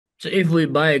So if we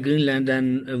buy Greenland,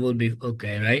 then it will be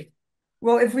okay, right?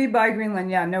 Well, if we buy Greenland,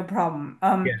 yeah, no problem.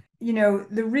 Yeah.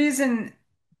 The reason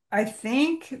I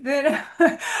think that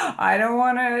I don't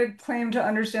want to claim to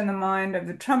understand the mind of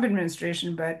the Trump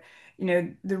administration, but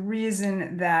the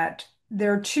reason that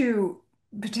there are two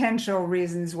potential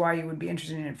reasons why you would be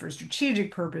interested in it for strategic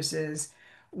purposes,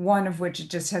 one of which it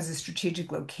just has a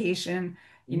strategic location,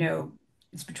 you know,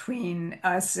 it's between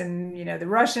us and the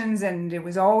Russians, and it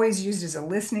was always used as a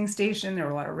listening station. There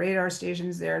were a lot of radar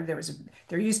stations there.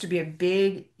 There used to be a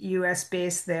big US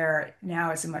base there.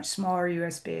 Now it's a much smaller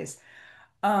US base.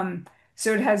 Um,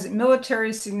 so it has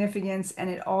military significance and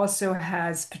it also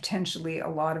has potentially a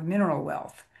lot of mineral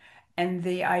wealth. And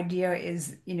the idea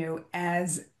is,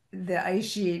 as the ice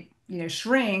sheet,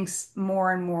 shrinks,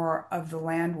 more and more of the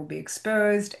land will be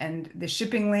exposed and the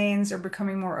shipping lanes are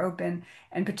becoming more open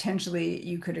and potentially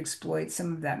you could exploit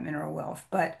some of that mineral wealth.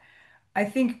 But I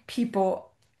think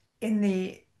people in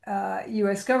the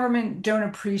US government don't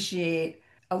appreciate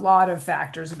a lot of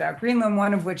factors about Greenland,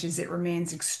 one of which is it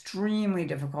remains extremely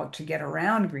difficult to get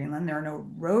around Greenland. There are no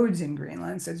roads in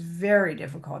Greenland, so it's very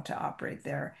difficult to operate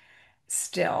there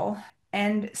still.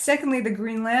 And secondly, the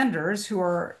Greenlanders, who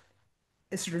are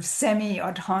a sort of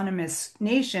semi-autonomous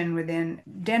nation within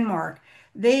Denmark,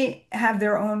 they have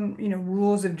their own,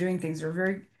 rules of doing things. They're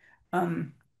very,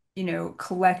 um,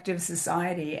 collective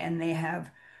society, and they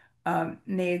have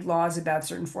made laws about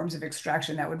certain forms of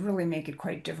extraction that would really make it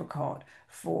quite difficult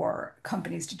for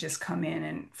companies to just come in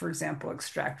and, for example,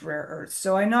 extract rare earths.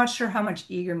 So I'm not sure how much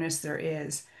eagerness there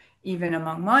is, even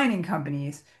among mining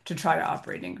companies, to try to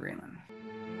operate in Greenland.